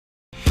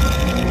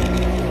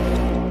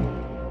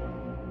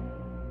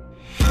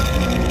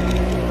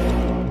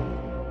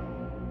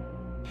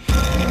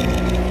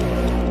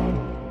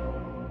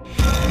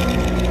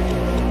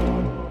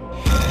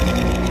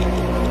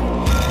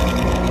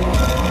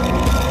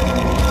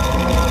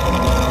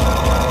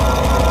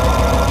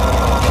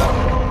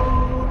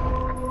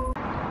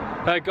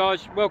Hey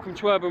guys, welcome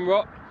to Urban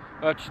Rock.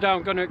 Today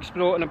I'm going to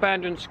explore an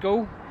abandoned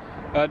school.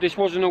 This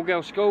was an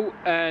all-girls school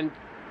and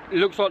it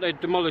looks like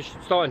they're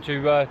starting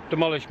to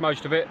demolish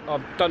most of it.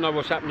 I don't know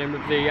what's happening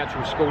with the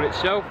actual school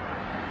itself.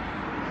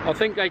 I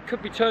think they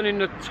could be turning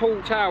the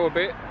tall tower a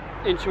bit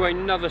into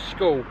another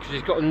school because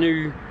it's got a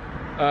new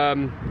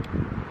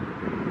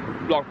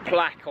like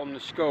plaque on the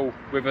school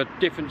with a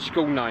different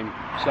school name.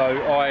 So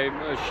I'm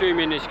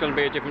assuming it's going to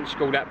be a different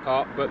school, that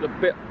part, but the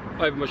bit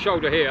over my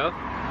shoulder here,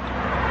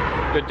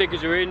 the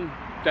diggers are in,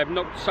 they've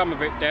knocked some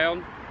of it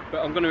down, but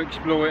I'm going to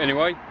explore it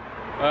anyway.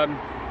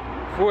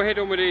 Before we head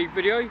on with the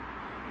video,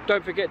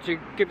 don't forget to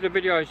give the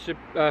video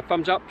a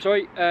thumbs up,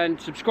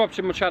 and subscribe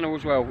to my channel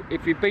as well.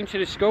 If you've been to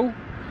this school,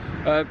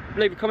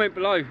 leave a comment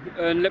below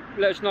and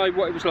let us know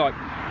what it was like.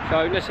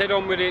 So let's head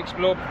on with the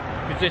explore,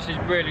 because this is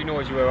really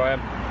noisy where I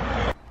am.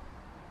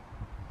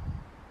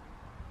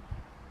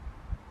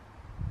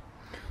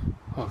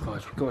 Oh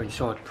guys, we got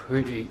inside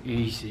pretty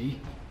easy.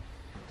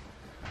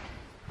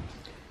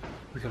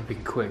 We're going to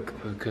be quick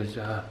because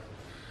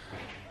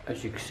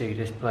as you can see,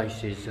 this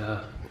place is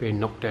being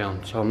knocked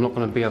down, so I'm not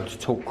going to be able to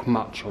talk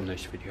much on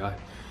this video.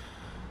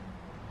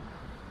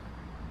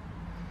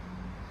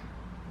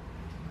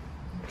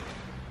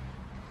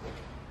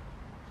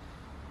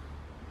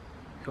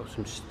 Got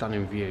some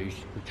stunning views.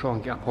 We'll try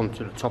and get up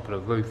onto the top of the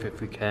roof if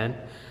we can.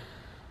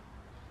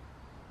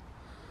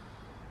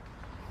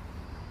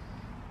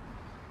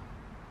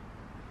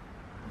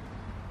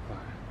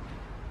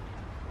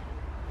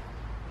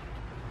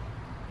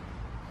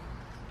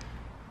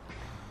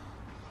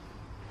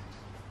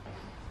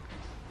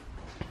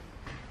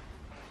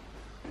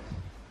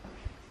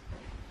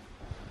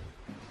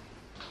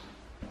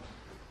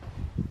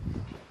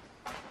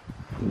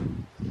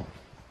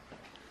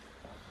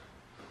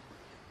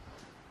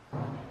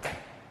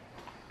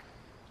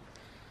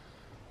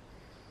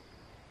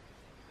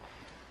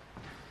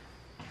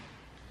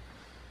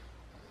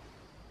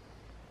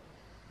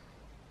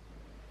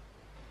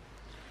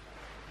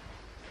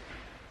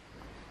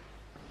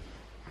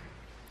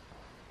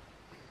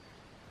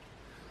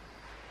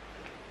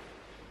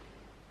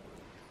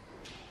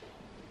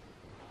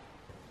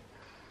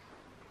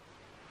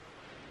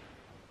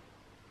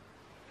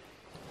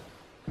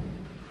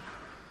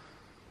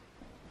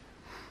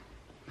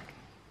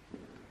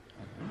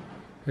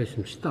 There's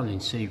some stunning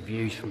sea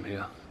views from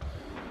here.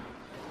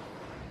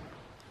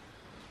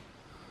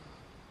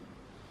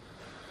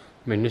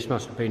 I mean, this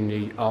must have been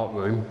the art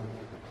room,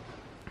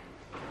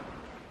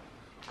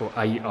 or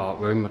a art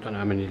room, I don't know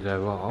how many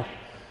there are.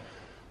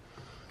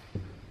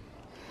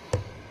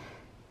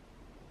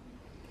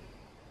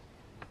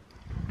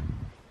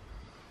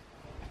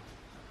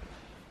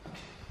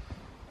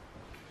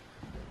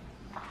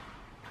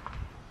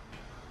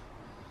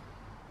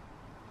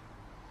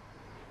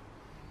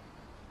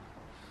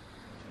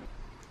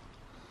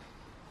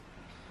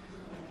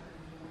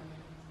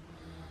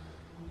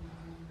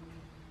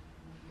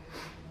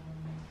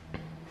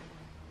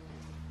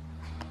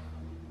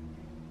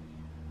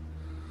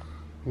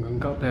 I'm going to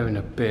go up there in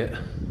a bit.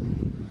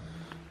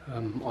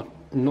 I'm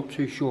not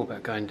too sure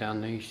about going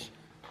down these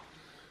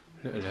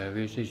little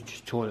areas. These are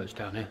just toilets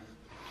down here.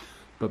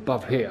 But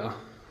above here,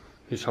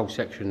 this whole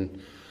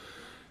section,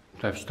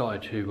 they've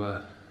started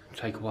to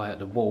take away at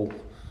the wall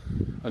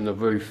and the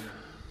roof.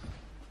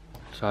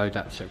 So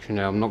that section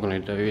there I'm not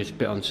going to do, it's a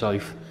bit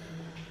unsafe.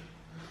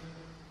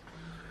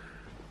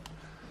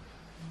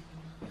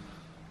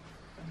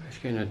 Let's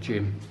get in a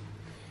gym.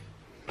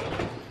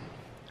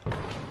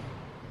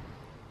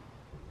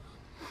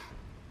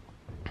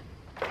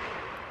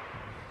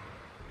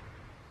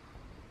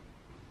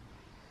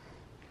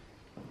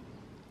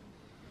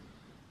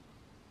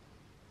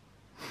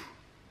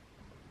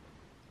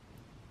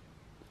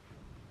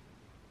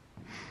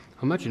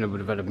 I imagine I would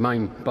have had a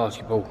main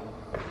basketball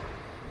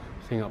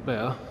thing up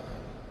there.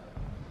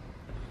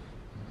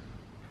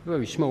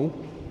 Very small.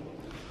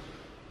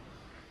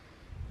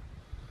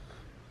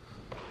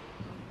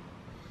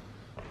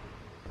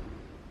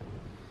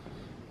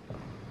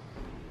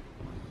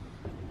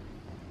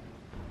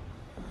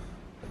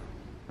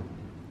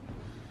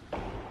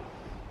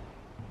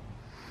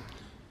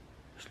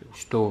 This little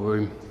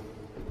storeroom.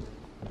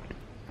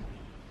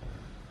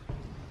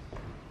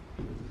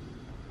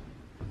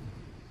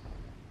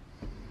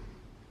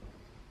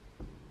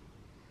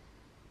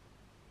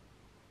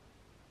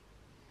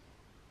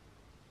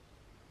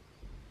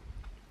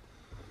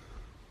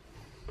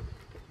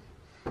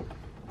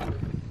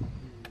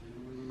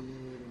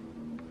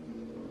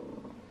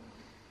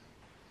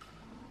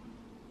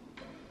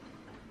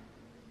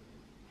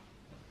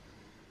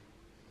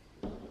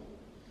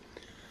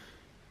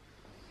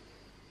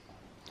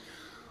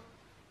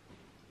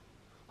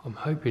 I'm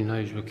hoping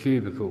those were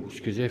cubicles,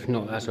 because if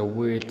not, that's a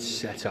weird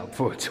setup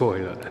for a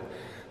toilet.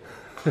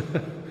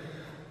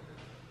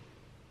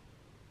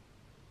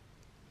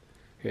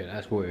 Yeah,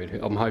 that's weird.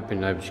 I'm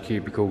hoping those were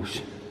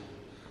cubicles.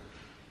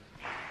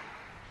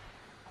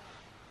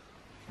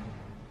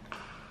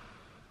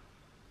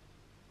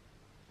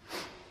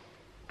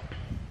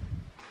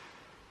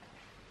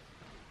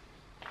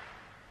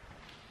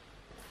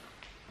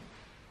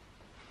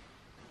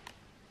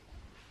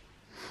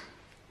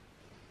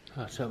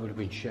 Oh, so that would have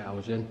been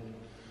showers then.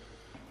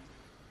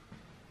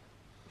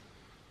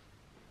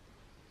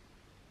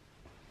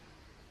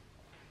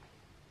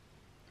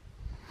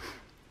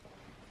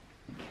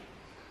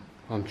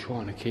 I'm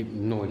trying to keep the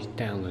noise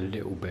down a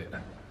little bit.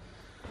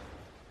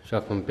 So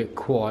if I'm a bit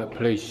quiet,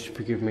 please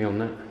forgive me on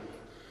that.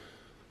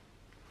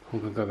 I'm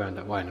going to go around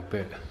that way in a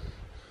bit.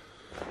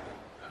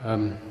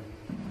 I've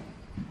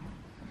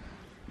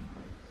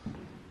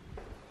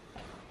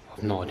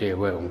no idea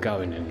where I'm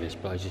going in this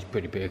place, it's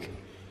pretty big.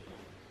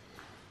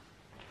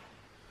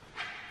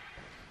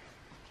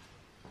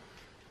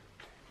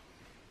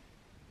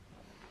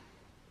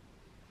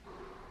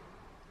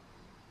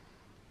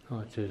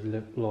 Oh, there's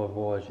live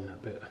wires in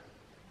that bit.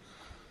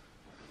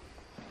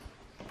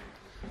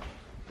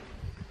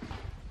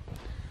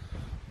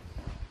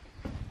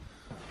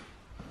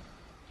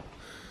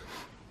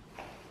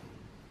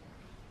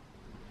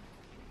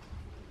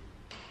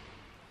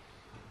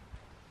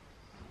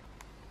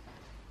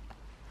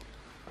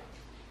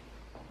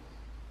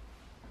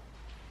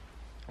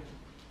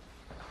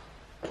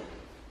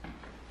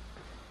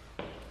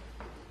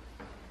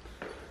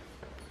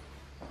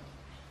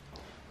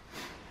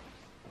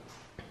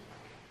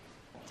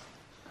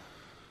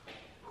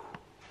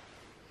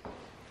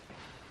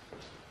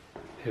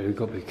 Yeah, we've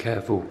got to be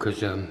careful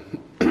because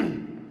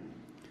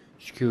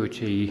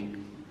security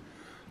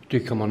do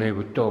come on here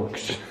with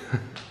dogs.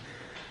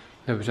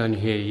 They was only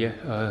here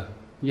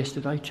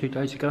yesterday, 2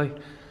 days ago,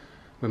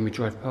 when we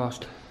drove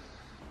past.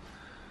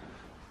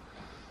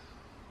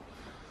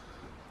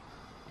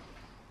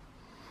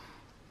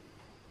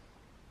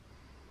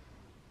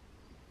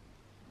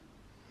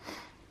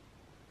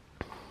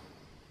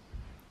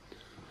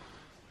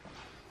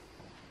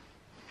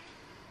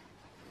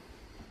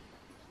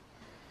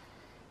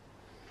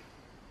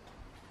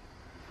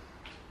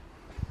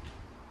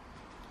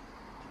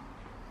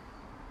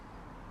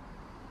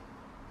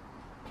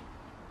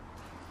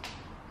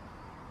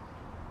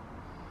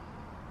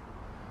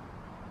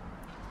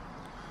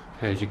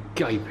 There's a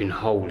gaping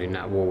hole in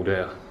that wall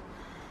there.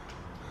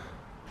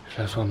 So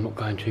that's why I'm not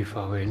going too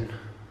far in.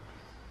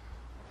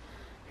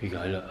 Here you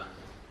go, look.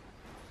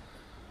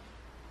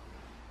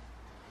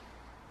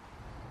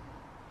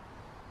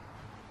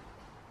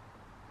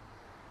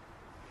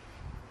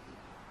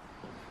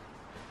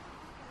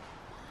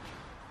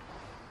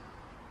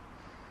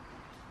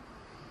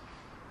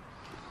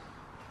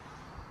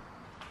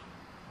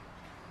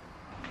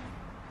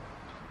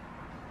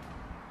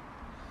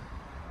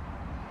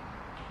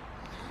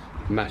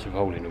 Massive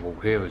hole in the wall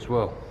here as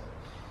well.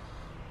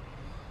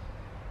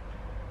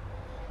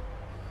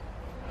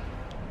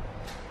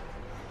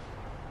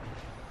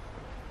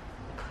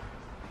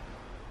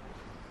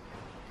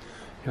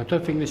 I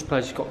don't think this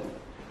place has got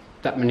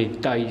that many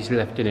days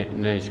left in it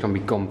and then it's going to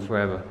be gone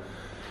forever.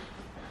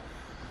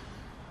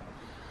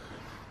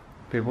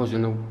 But it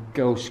wasn't a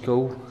girls'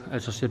 school,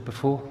 as I said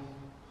before.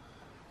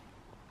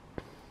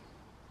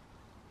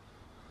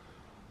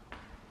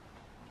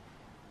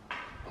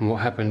 And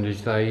what happened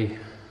is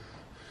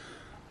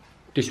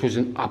this was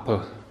an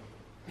upper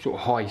sort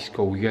of high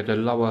school. You had a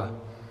lower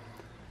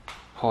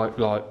height,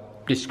 like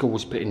this school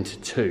was split into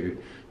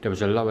two. There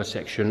was a lower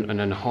section and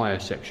then a higher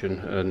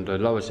section, and the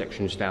lower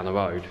section's down the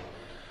road.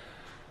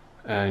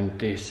 And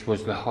this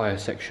was the higher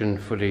section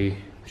for the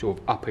sort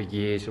of upper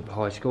years of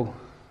high school.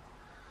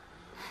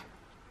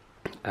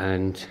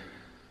 And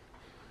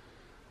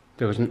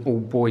there was an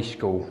all-boys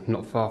school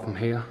not far from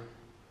here.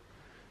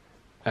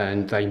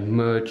 And they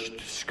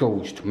merged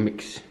schools to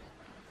mix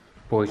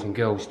boys and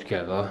girls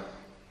together.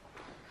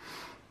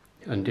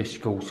 And this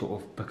school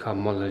sort of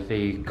become one of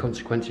the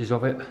consequences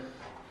of it.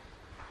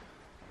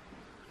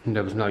 And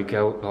there was no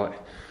girl, like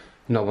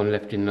no one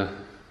left in the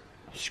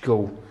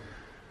school,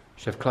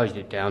 so they've closed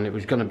it down. It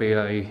was going to be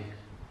a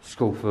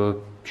school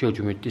for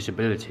children with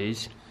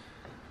disabilities,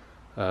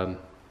 well,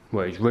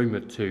 it's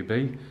rumoured to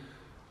be,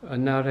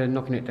 and now they're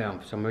knocking it down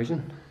for some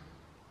reason.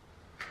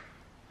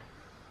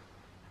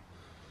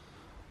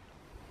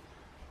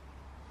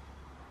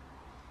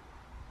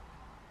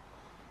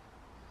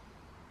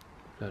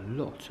 There are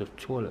lots of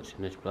toilets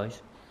in this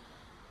place,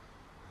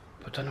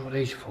 but I don't know what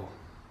these are for.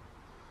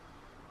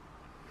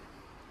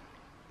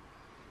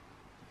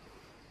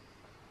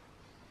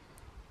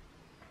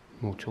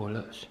 More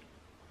toilets.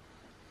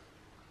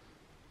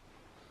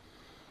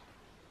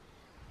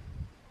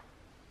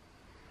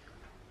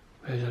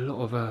 There's a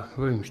lot of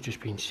rooms just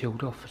being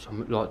sealed off or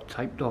something, like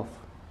taped off.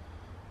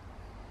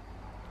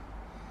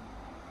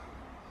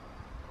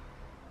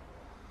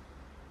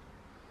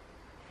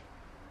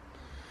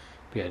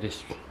 But yeah,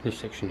 this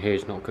section here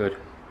is not good.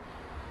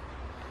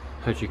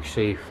 As you can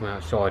see from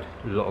outside,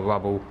 a lot of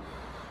rubble,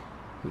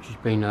 which has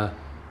been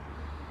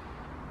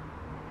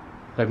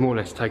they've more or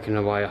less taken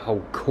away a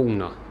whole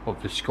corner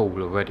of the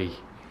school already.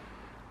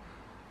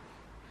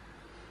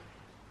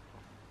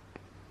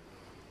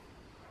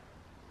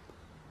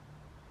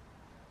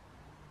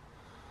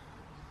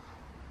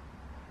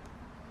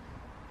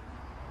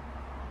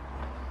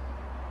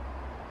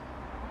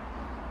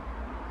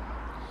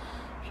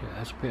 Yeah,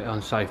 that's a bit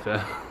unsafe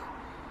there.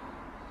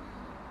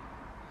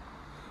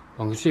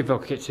 I'm going to see if I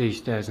can get to these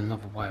stairs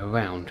another way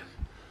around.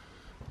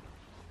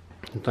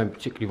 I don't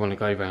particularly want to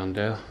go around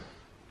there.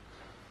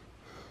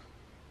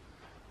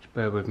 Just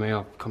bear with me,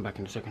 I'll come back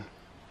in a second.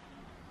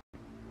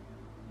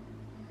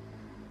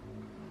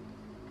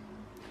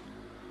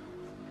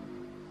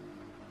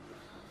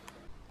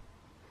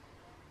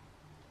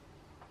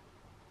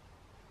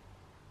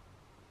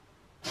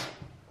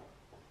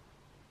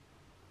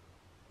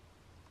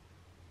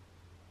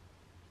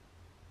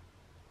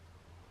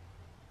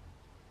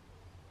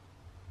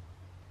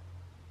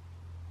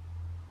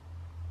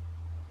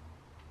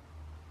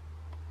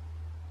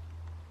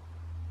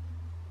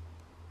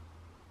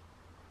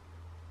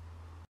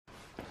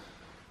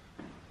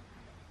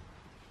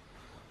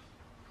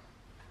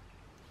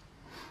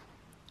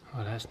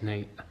 Oh, that's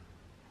neat.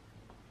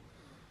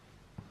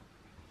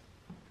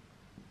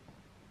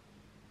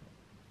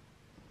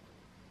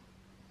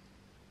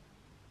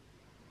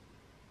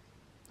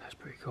 That's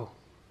pretty cool.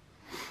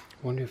 I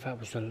wonder if that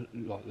was the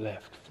like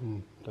left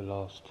from the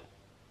last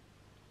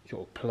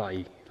sort of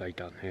play they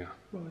done here.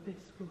 Well, this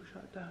school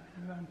shut down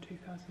in around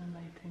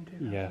 2018,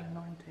 2019, Yeah.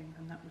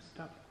 and that was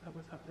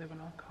up there when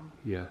I come.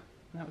 Yeah. And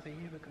that was a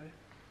year ago.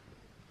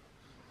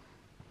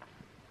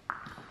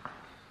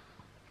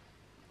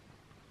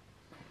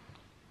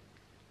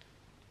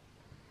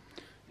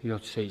 The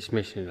odd seats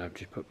missing, I've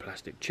just put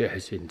plastic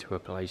chairs in to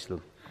replace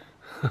them.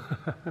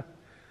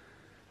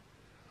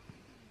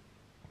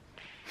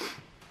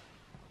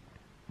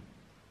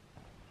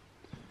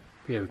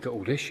 Yeah, we've got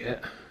all this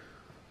yet.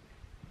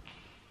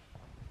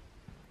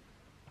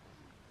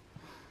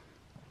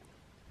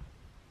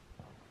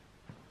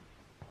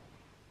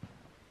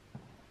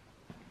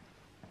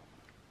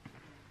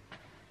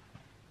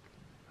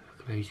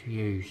 Look at these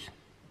views.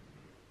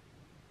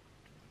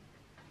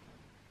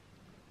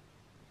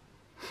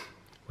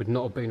 Would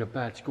not have been a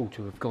bad school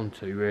to have gone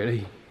to,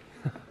 really.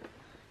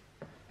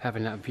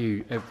 Having that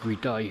view every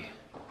day.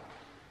 Oh,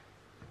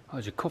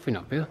 there's a coffin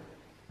up here.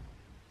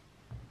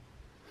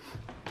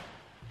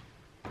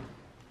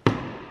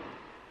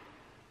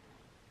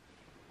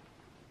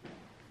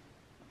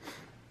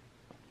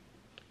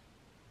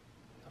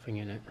 Nothing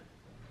in it.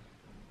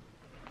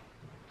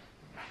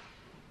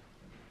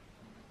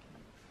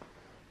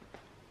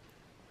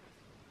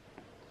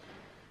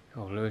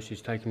 Oh, Lewis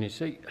is taking his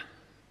seat.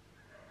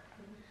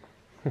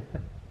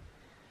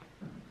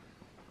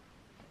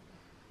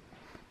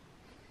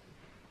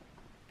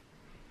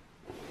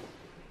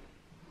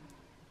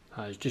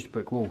 It's just a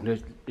brick wall.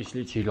 It's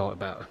literally like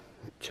about a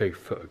 2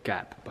 foot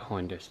gap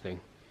behind this thing.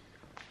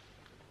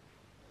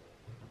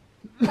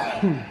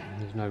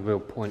 There's no real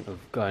point of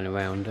going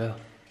around there.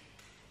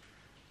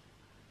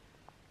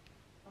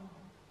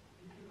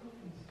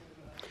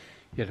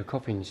 Yeah, the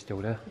coffin's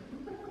still there.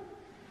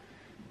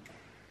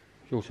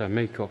 There's also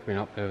me coffin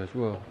up there as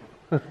well.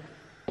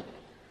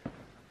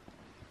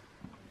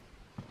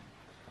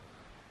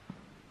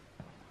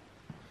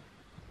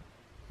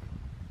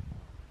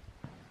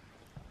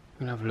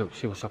 I'm gonna have a look,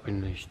 see what's up in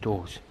these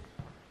doors.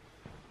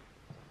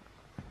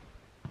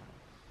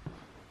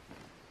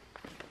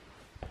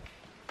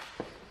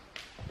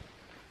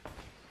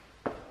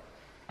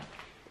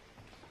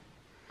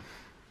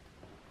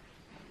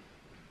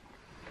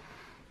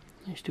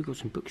 Yeah, still got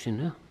some books in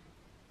there.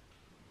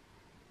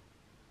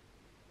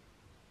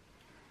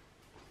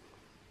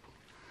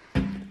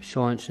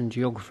 Science and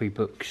geography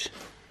books.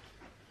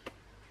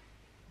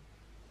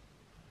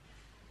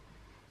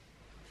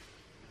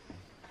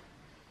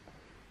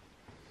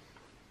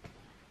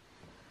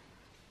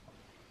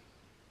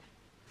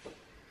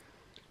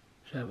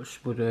 So that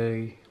was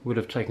would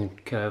have taken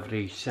care of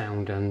the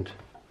sound and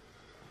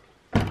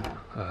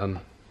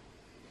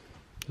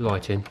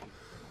lighting.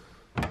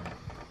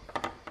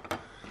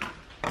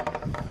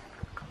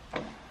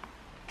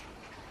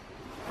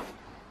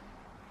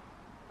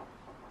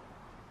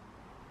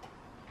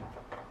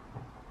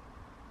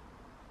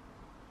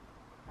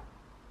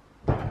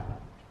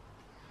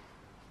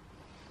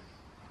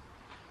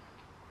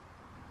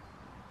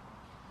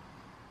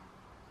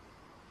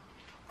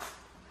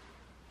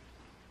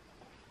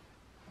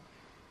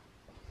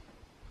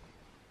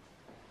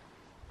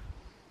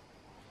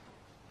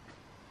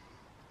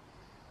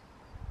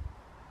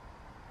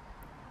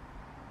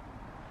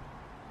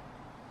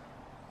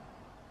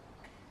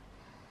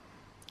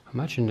 I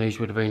imagine these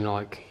would have been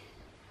like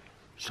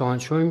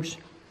science rooms.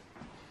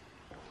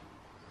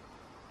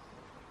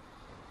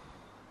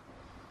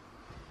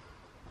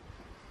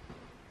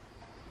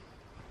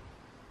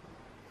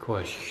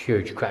 Quite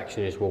huge cracks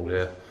in this wall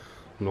here.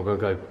 I'm not going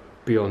to go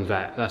beyond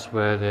that. That's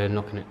where they're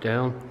knocking it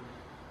down.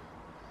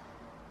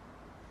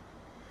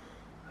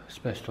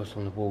 Asbestos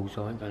on the walls,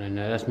 I ain't going in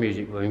there. That's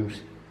music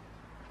rooms.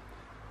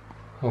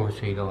 I want to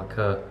see like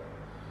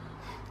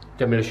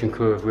demolition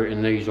crew have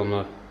written these on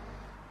the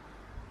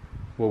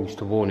walls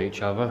to warn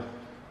each other.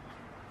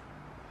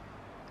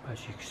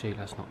 As you can see,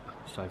 that's not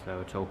safe there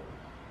at all.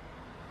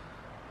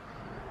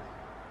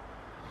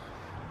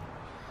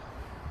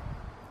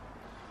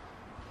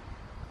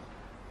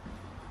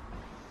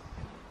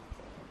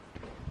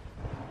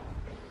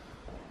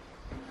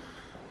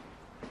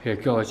 Yeah,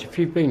 guys, if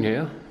you've been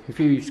here, if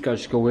you used to go to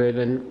school here,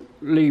 then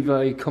leave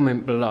a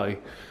comment below.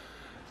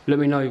 Let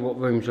me know what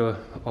rooms are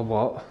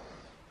what.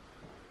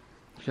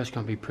 That's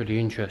going to be pretty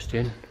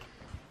interesting.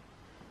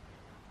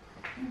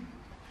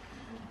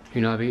 You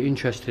know, it'd be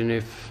interesting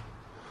if,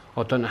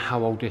 I don't know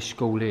how old this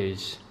school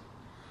is,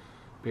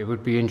 but it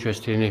would be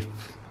interesting if,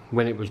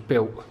 when it was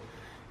built,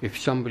 if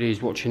somebody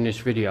is watching this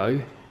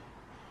video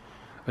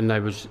and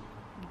they was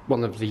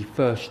one of the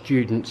first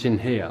students in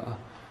here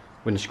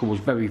when the school was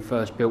very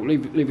first built,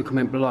 leave a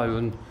comment below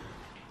and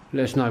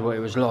let us know what it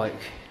was like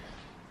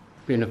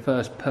being the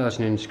first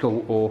person in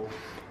school, or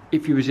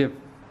if you was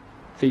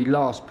the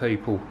last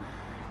people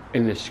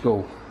in this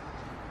school.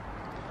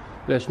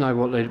 Let us know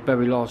what the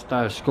very last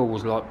day of school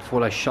was like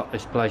before they shut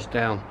this place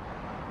down.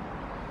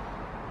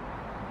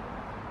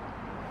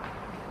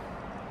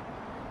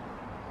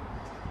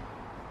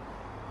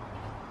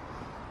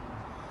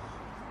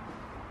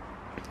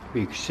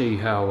 You can see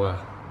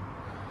how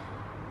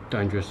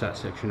dangerous that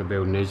section of the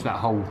building is. That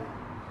whole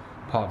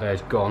part there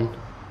is gone.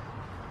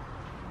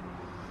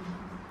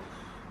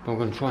 But I'm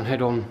going to try and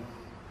head on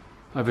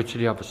over to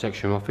the other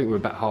section. I think we're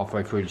about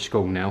halfway through the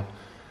school now,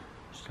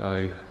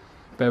 so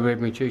bear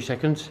with me 2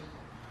 seconds.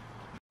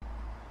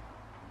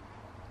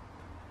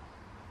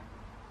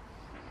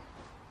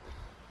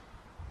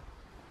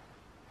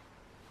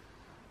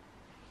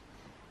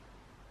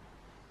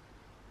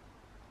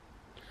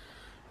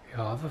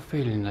 Yeah, I have a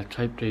feeling they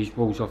taped these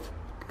walls off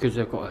because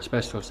they've got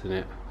asbestos in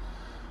it.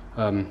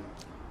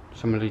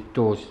 Some of the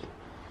doors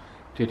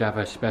did have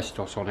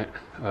asbestos on it,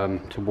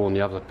 to warn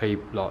the other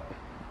people, like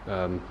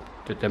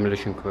the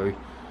demolition crew.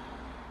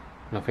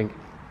 And I think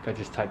they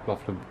just taped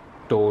off the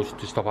doors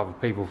to stop other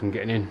people from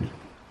getting in.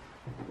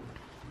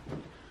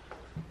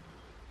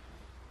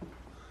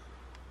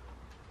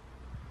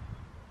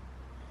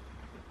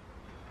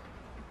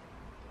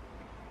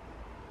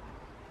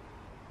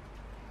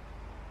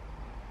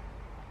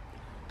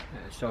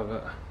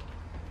 So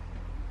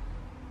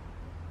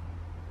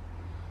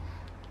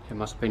it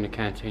must have been the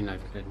canteen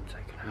they've been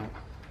taken out.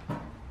 I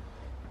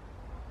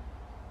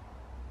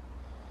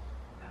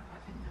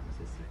think that was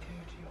the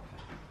security of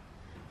it.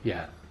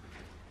 Yeah.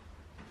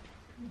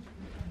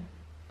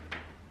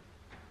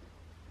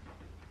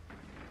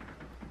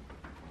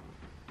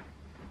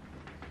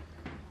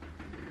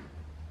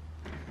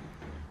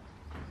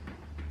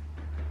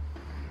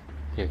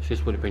 Yeah, 'cause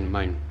this would have been the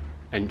main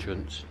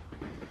entrance.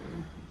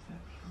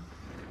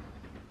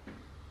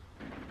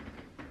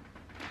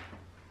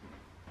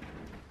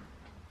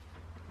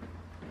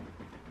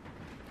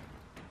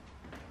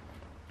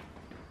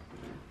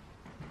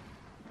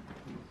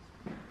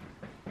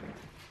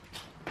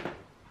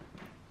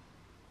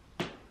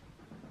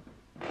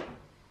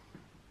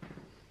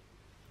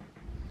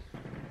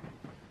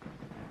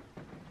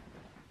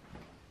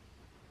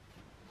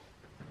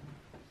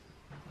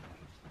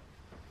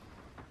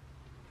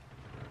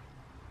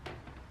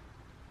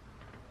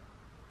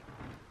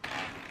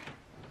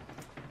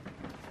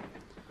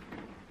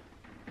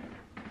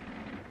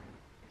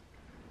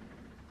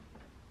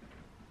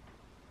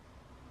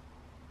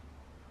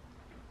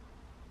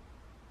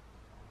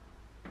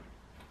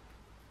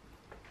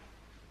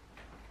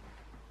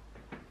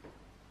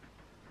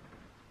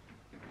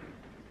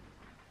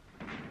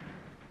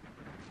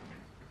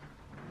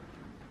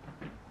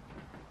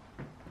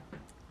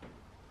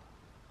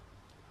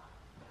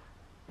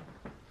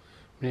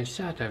 And it's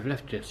sad they've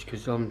left this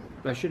because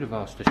they should have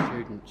asked the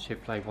students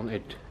if they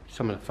wanted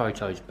some of the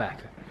photos back.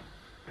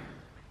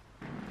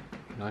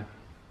 You know?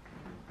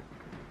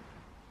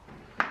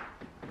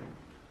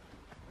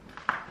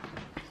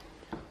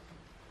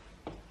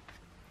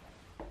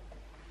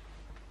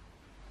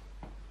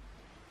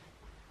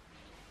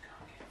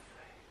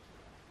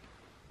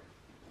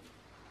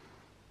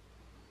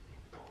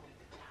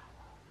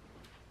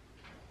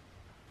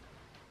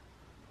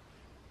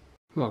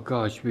 Right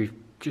guys, we've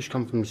just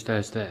come from the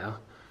stairs there.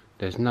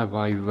 There's no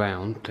way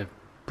round. They've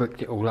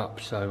bricked it all up,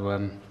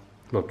 so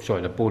well,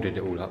 sorry, they boarded it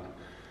all up.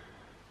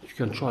 Just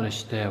gonna try this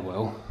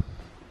stairwell.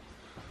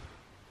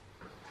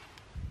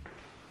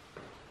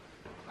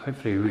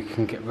 Hopefully we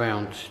can get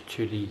round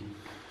to the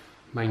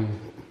main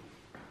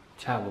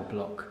tower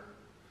block,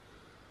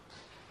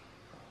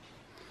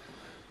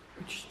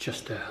 which is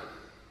just there.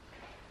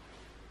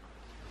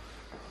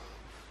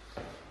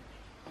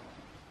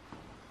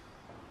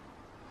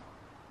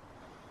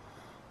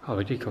 Oh,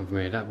 we did come from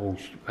here. That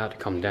wall's about to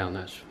come down.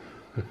 That's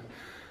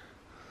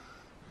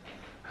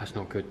that's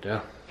not good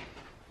there.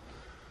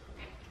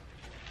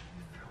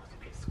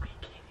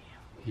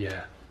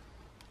 Yeah.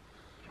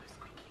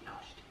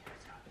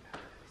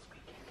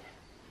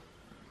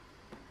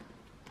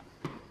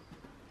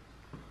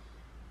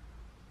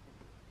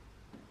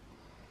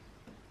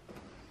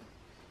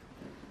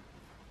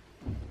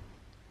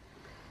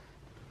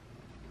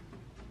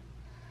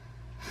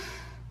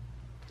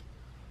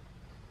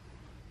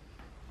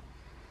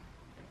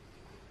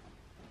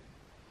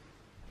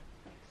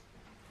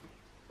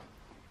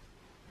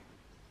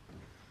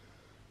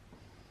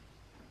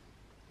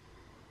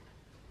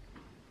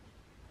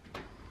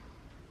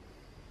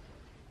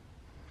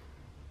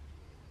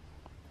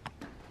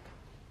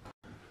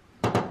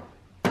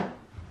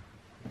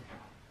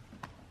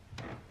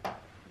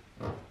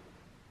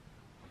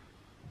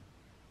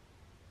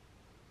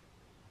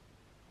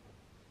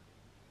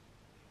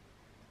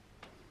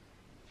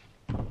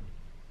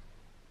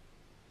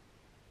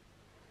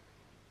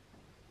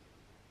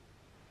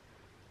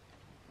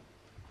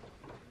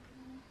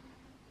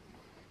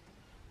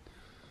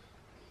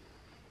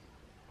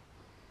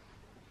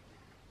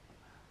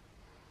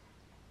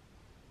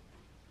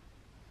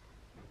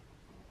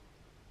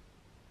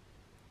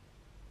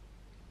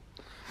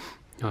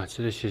 Right,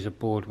 so this is a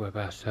board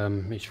whereabouts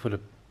it's for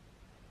the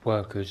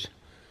workers.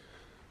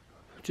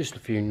 Just a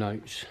few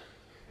notes.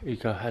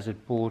 Eco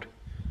hazard board.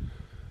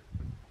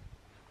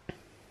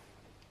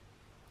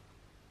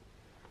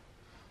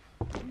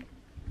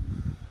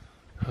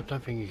 I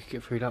don't think you can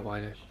get through that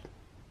way. There's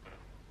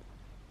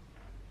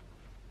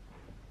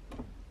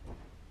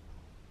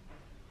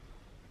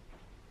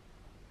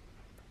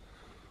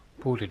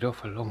boarded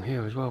off along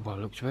here as well by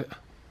the looks of it.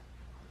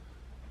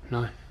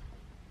 No.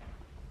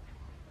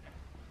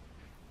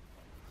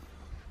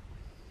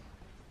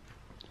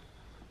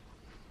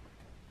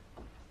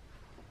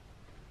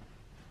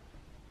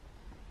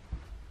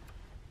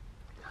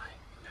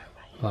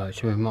 Right,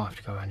 so we might have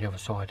to go around the other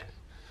side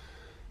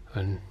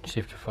and see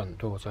if the front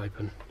door's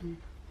open,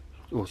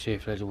 or see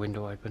if there's a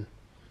window open.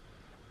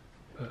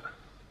 But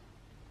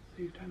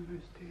So you don't know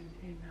who's doing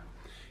here now?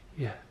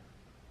 yeah.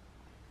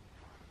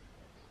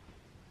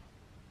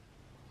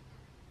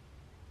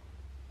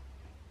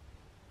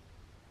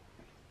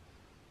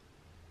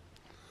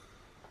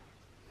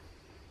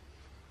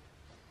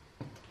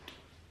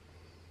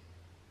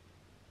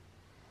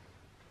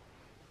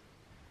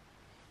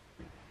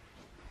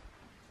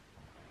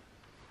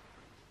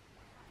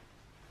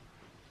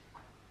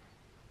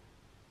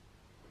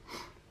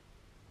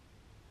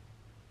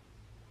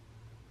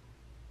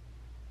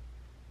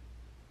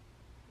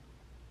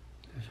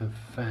 There's some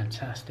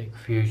fantastic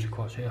views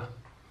across here.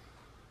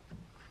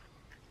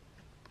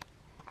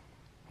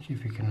 See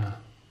if we can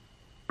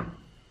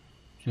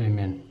zoom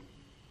in.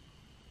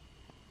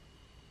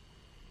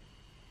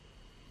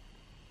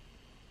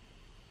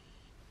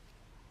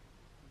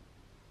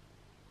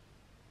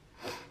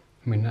 I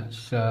mean,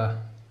 that's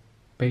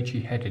Beachy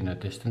Head in the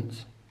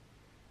distance.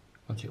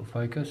 Once it'll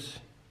focus.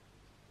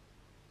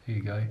 Here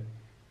you go.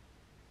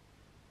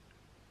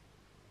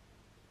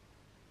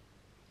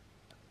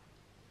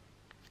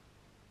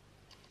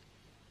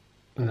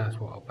 And that's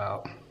what,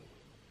 about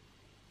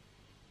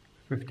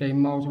 15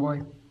 miles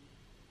away.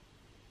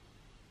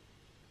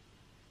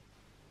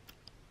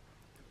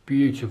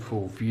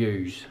 Beautiful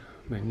views.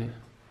 I mean,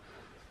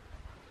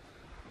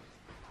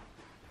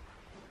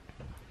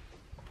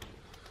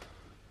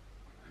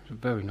 it's a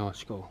very nice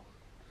school.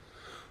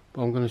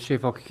 But I'm going to see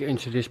if I can get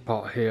into this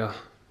part here.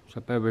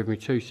 So bear with me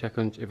 2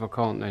 seconds. If I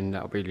can't, then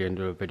that'll be the end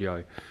of the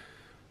video.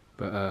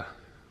 But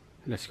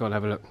let's go and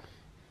have a look.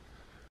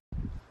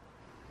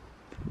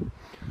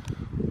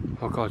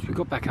 Oh guys, we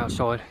got back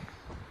outside.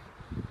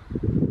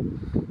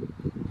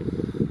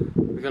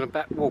 We're going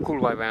to walk all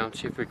the way around,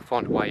 see if we can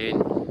find a way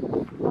in.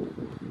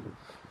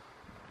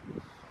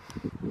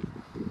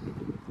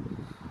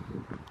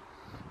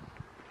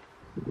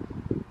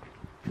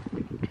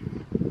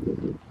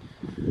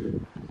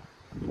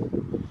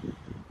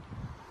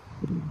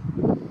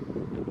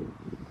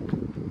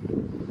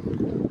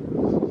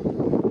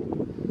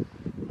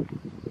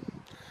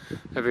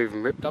 They've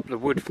even ripped up the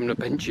wood from the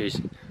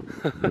benches.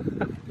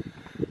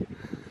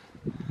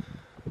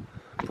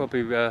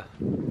 Probably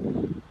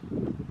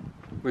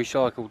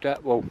recycled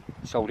that, well,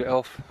 sold it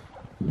off.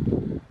 I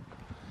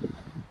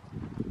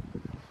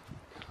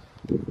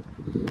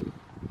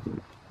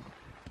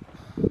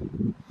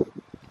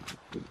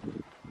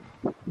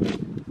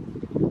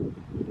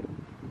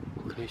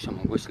can hear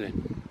someone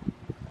whistling.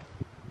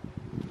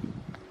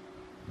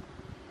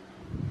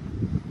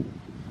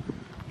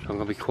 So I'm going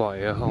to be quiet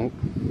here. I'm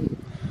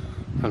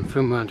going to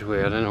film around to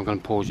here, then I'm going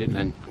to pause it and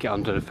then get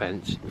under the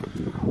fence,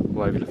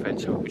 or over the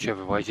fence,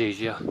 whichever way is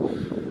easier,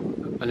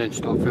 and then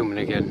start filming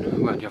again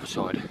around the other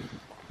side.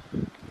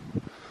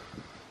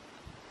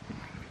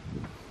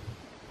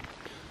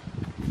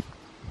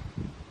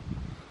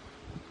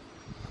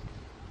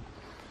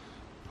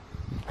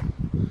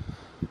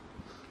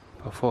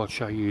 I thought I'd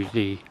show you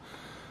the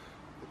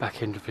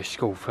back end of this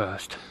school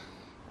first.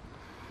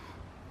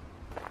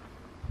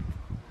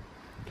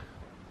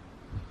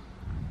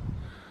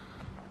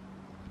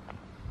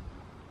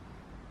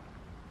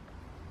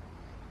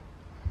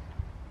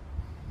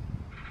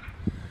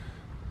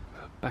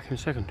 Back in a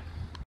second.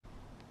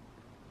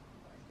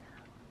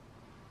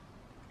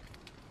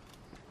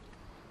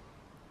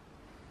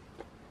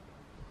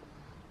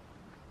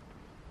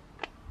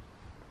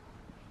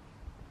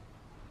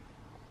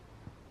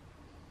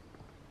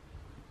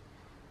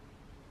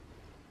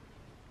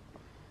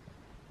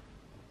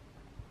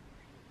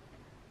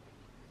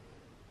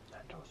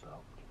 That door's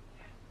locked.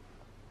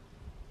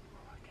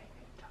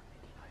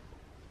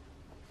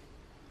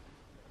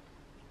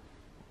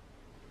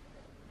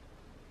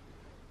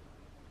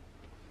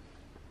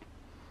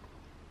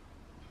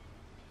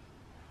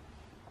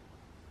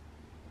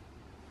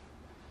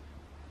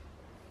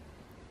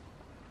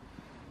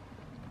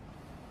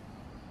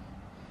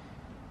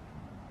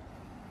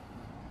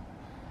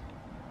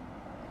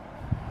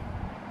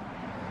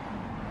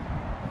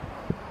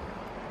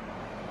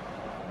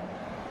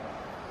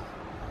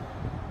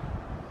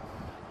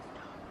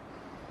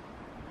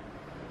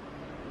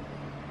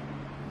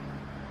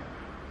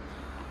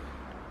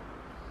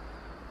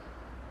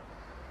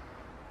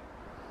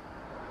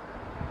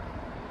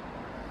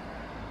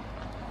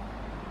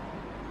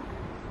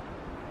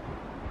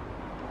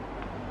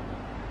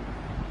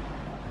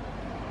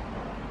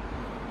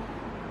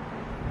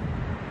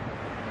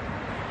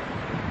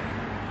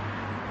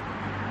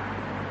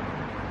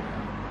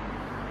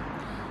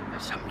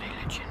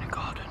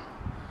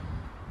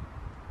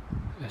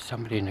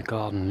 somebody in the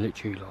garden,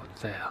 literally like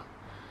there.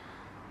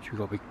 So we've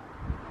got to be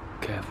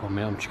careful a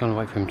minute. I'm just going to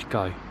wait for him to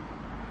go.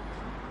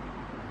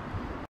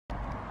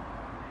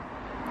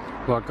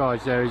 Right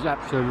guys, there is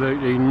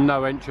absolutely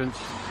no entrance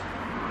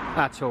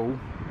at all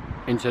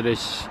into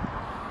this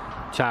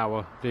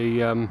tower.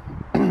 The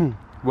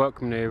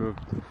workmen here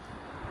have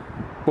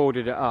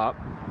boarded it up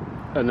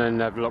and then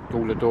they've locked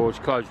all the doors,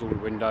 closed all the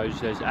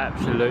windows. There's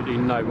absolutely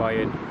no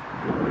way in.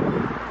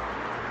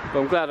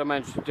 But I'm glad I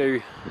managed to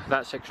do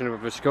that section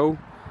of the school.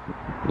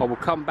 I will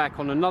come back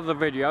on another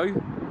video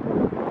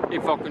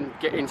if I can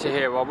get into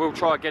here. I will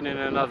try again in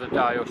another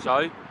day or so.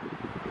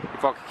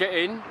 If I can get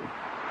in,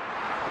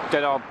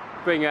 then I'll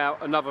bring out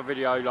another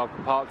video,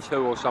 like part 2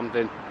 or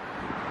something.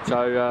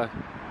 So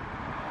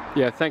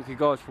yeah, thank you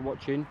guys for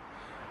watching,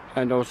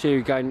 and I'll see you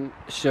again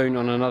soon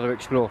on another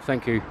explore.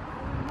 Thank you.